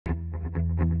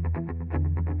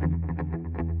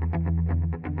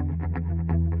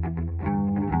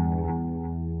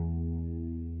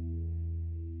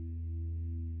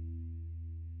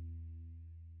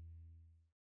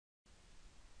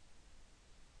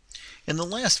In the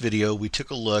last video, we took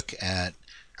a look at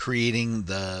creating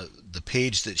the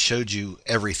page that showed you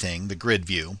everything, the grid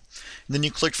view. And then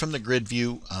you clicked from the grid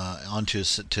view onto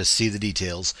to see the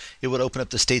details. It would open up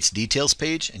the state's details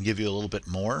page and give you a little bit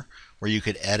more, where you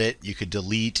could edit, you could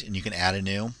delete, and you can add a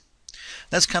new.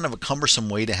 That's kind of a cumbersome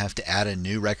way to have to add a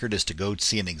new record, is to go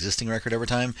see an existing record every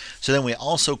time. So then we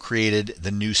also created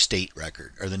the new state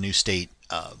record, or the new state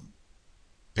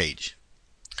page.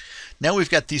 Now we've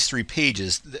got these three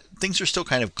pages. Things are still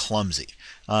kind of clumsy.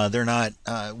 They're not,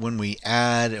 when we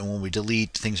add and when we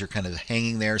delete, things are kind of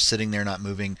hanging there, sitting there, not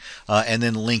moving. And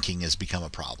then linking has become a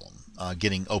problem,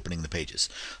 opening the pages.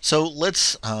 So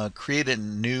let's create a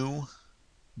new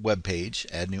web page,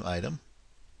 add new item.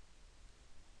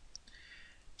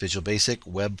 Visual Basic,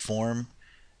 web form.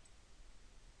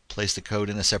 Place the code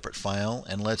in a separate file,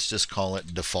 and let's just call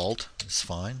it default. It's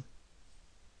fine.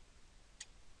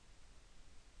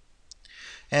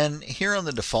 And here on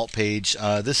the default page,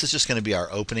 this is just going to be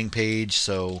our opening page.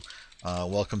 So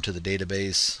welcome to the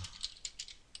database.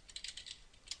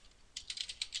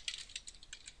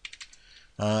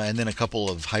 And then a couple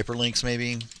of hyperlinks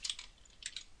maybe.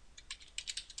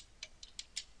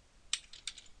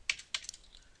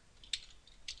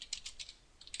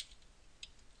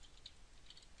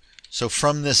 So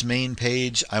from this main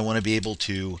page, I want to be able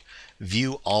to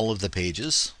view all of the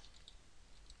pages.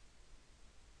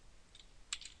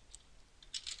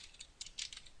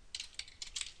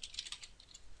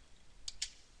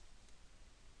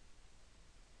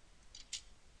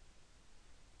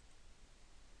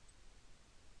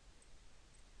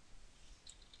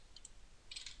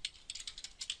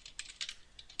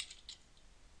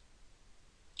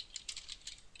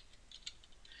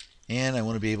 And I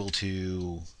want to be able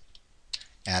to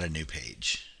add a new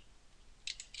page,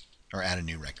 or add a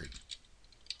new record.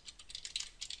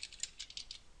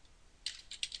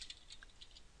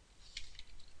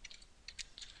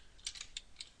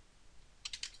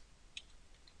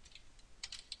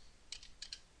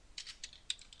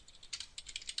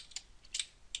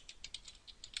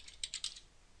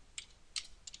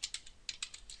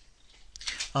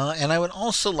 And I would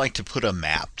also like to put a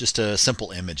map, just a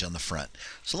simple image on the front.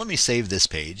 So let me save this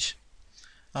page,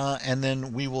 and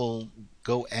then we will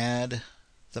go add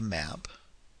the map.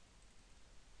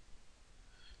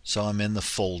 So I'm in the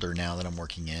folder now that I'm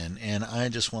working in, and I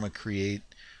just want to create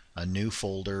a new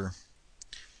folder,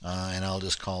 and I'll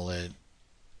just call it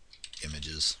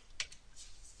images.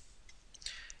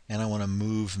 And I want to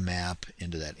move map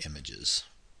into that images.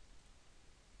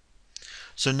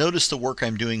 So notice the work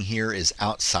I'm doing here is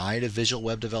outside of Visual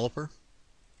Web Developer.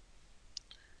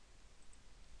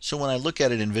 So when I look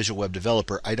at it in Visual Web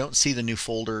Developer, I don't see the new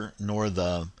folder nor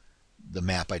the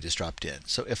map I just dropped in.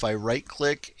 So if I right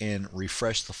click and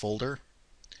refresh the folder,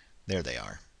 there they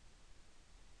are.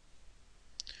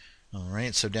 All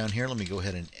right, so down here, let me go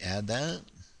ahead and add that.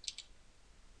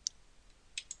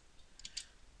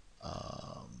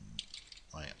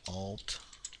 My Alt.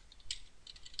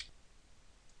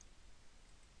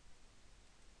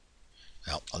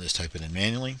 Well, I'll just type it in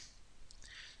manually.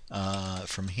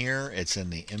 From here, it's in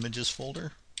the images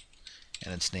folder,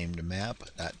 and it's named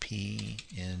map.png.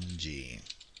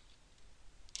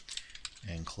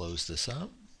 And close this up.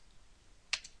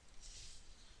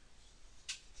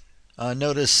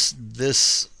 Notice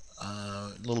this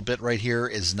little bit right here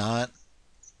is not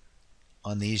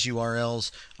on these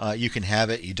URLs. You can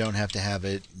have it, you don't have to have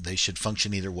it. They should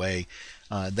function either way.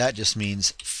 That just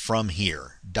means from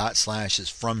here. / is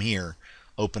from here.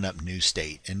 Open up new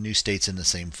state, and new state's in the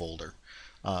same folder.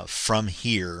 From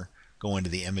here, go into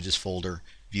the images folder,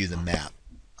 view the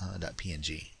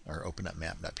map.png, or open up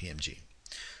map.png.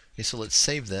 Okay, so let's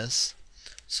save this.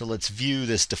 So let's view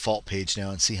this default page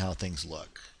now and see how things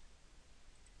look.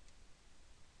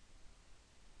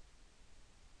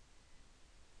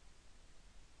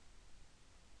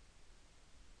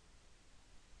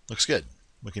 Looks good.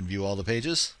 We can view all the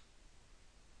pages.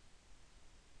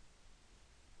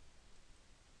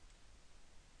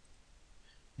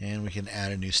 And we can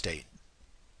add a new state.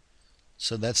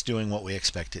 So that's doing what we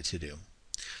expect it to do.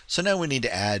 So now we need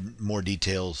to add more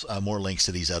details, more links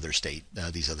to these other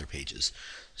pages.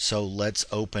 So let's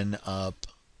open up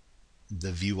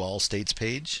the View All States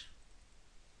page.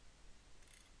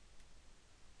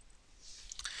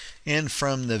 And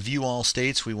from the View All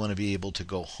States, we want to be able to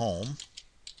go home.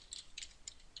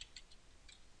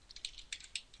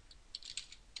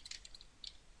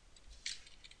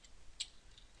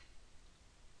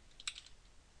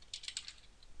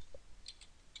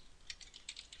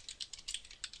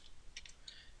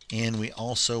 And we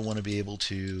also want to be able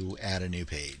to add a new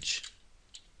page.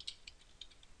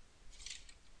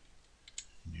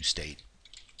 New new state.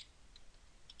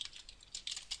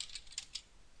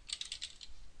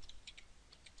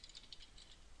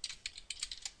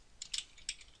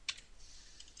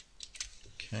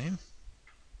 Okay.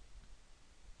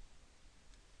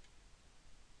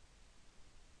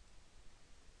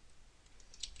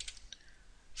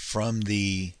 From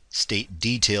the state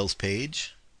details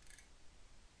page,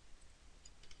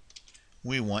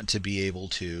 we want to be able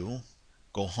to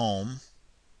go home,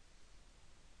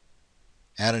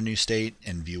 add a new state,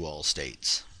 and view all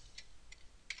states.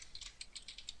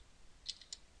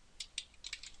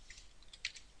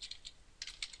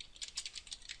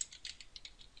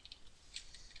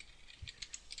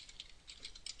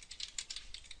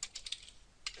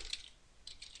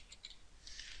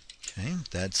 Okay,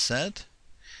 that's set.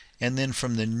 And then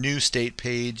from the new state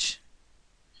page,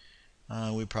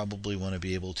 we probably want to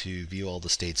be able to view all the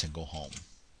states and go home.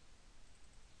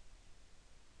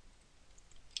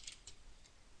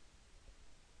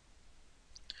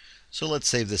 So let's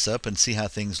save this up and see how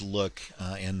things look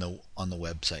on the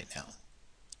website now.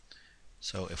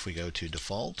 So if we go to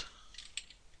default,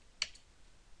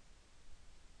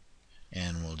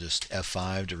 and we'll just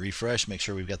F5 to refresh, make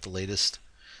sure we've got the latest.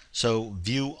 So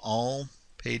view all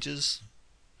pages,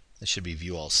 that should be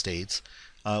view all states.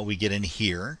 We get in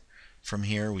here. From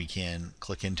here we can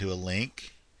click into a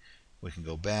link, we can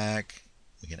go back,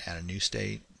 we can add a new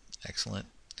state. Excellent.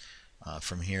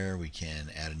 From here we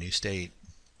can add a new state,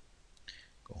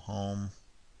 go home.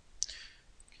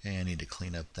 Okay, I need to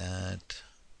clean up that.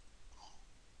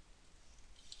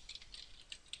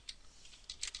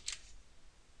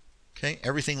 Okay,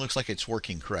 everything looks like it's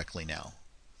working correctly now.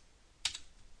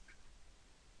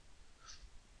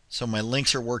 So my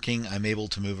links are working, I'm able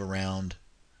to move around.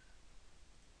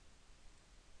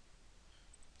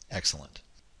 Excellent.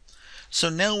 So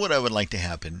now what I would like to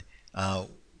happen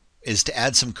is to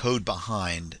add some code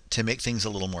behind to make things a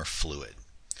little more fluid.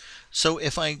 So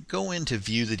if I go in to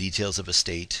view the details of a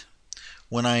state,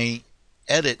 when I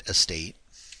edit a state,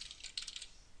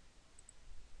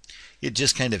 it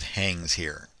just kind of hangs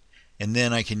here. And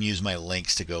then I can use my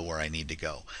links to go where I need to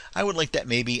go. I would like that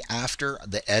maybe after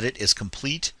the edit is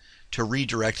complete to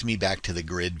redirect me back to the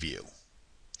grid view.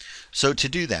 So to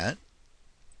do that,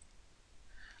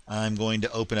 I'm going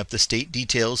to open up the state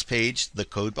details page, the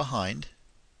code behind,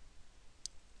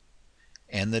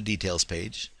 and the details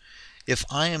page. If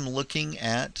I am looking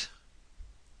at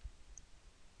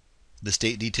the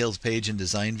state details page in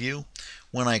design view,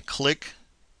 when I click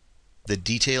the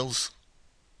details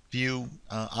view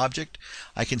object,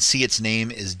 I can see its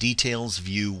name is details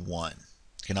view 1.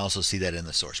 You can also see that in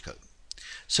the source code.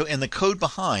 So in the code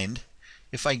behind,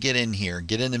 if I get in here,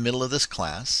 get in the middle of this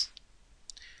class,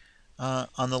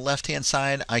 on the left hand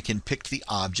side I can pick the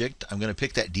object. I'm going to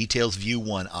pick that details view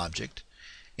 1 object,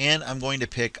 and I'm going to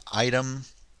pick item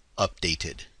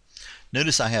updated.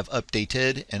 Notice I have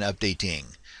updated and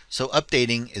updating. So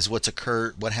updating is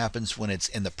what happens when it's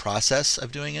in the process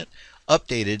of doing it.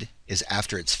 Updated is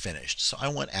after it's finished. So I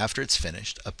want after it's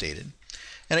finished, updated,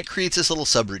 and it creates this little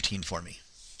subroutine for me.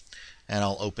 And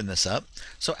I'll open this up.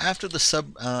 So after the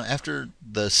subroutine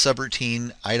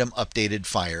item updated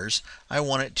fires, I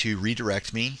want it to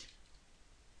redirect me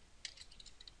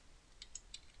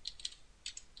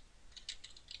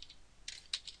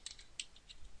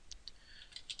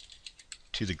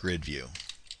to the grid view.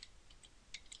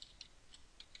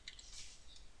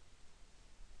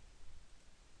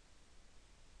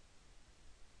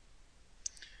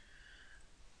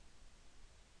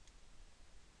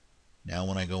 Now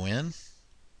when I go in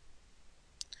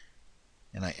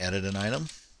and I edit an item,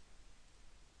 it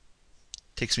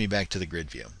takes me back to the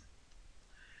grid view.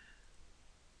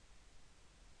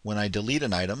 When I delete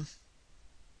an item,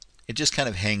 it just kind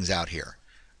of hangs out here.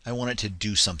 I want it to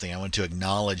do something. I want to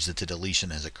acknowledge that the deletion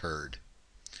has occurred.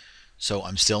 So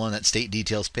I'm still on that state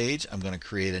details page. I'm going to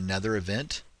create another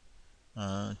event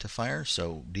to fire.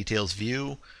 So details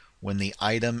view when the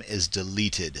item is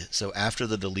deleted. So after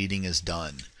the deleting is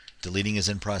done. Deleting is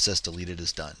in process, deleted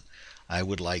is done. I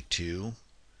would like to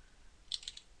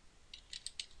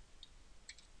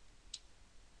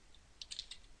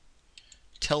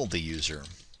tell the user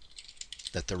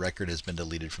that the record has been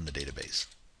deleted from the database.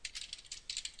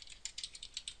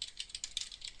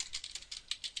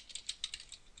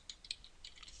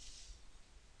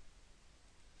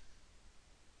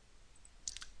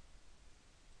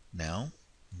 Now,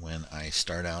 when I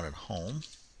start out at home,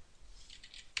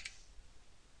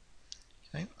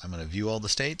 okay, I'm going to view all the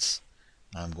states.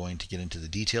 I'm going to get into the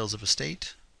details of a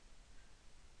state.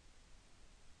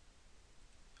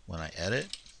 When I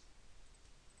edit,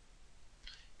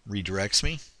 redirects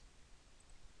me.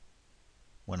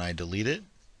 When I delete it,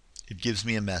 it gives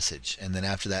me a message, and then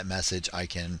after that message I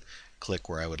can click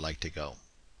where I would like to go.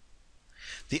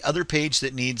 The other page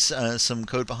that needs some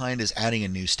code behind is adding a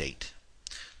new state.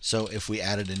 So if we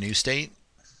added a new state,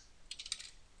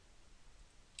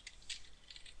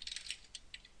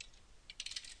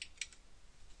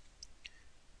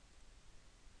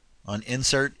 on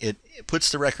insert, it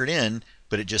puts the record in,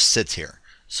 but it just sits here.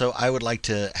 So I would like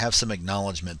to have some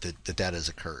acknowledgement that that has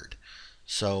occurred.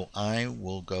 So I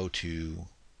will go to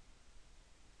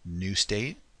new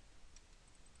state,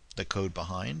 the code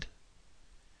behind.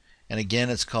 And again,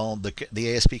 it's called,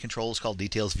 the ASP control is called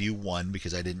details view 1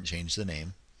 because I didn't change the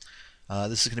name.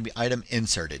 This is going to be item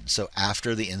inserted. So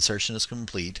after the insertion is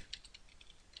complete,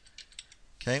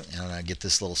 okay, and I get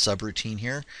this little subroutine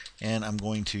here, and I'm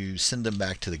going to send them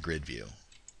back to the grid view.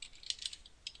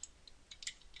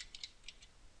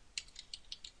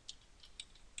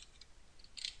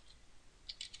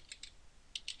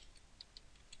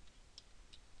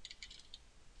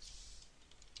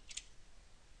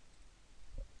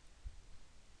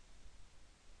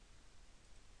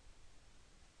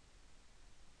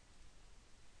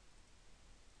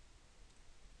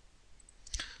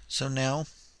 So now,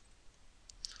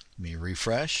 let me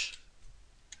refresh.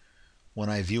 When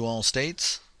I view all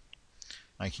states,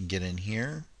 I can get in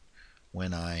here.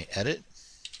 When I edit,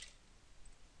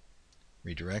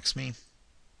 redirects me.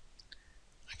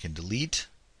 I can delete.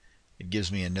 It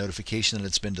gives me a notification that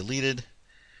it's been deleted.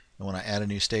 And when I add a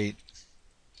new state,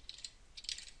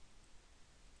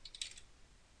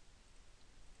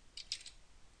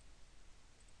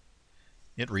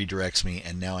 it redirects me,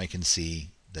 and now I can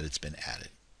see that it's been added.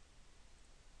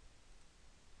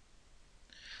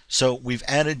 So we've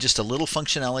added just a little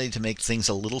functionality to make things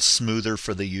a little smoother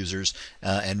for the users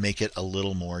and make it a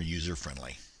little more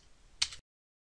user-friendly.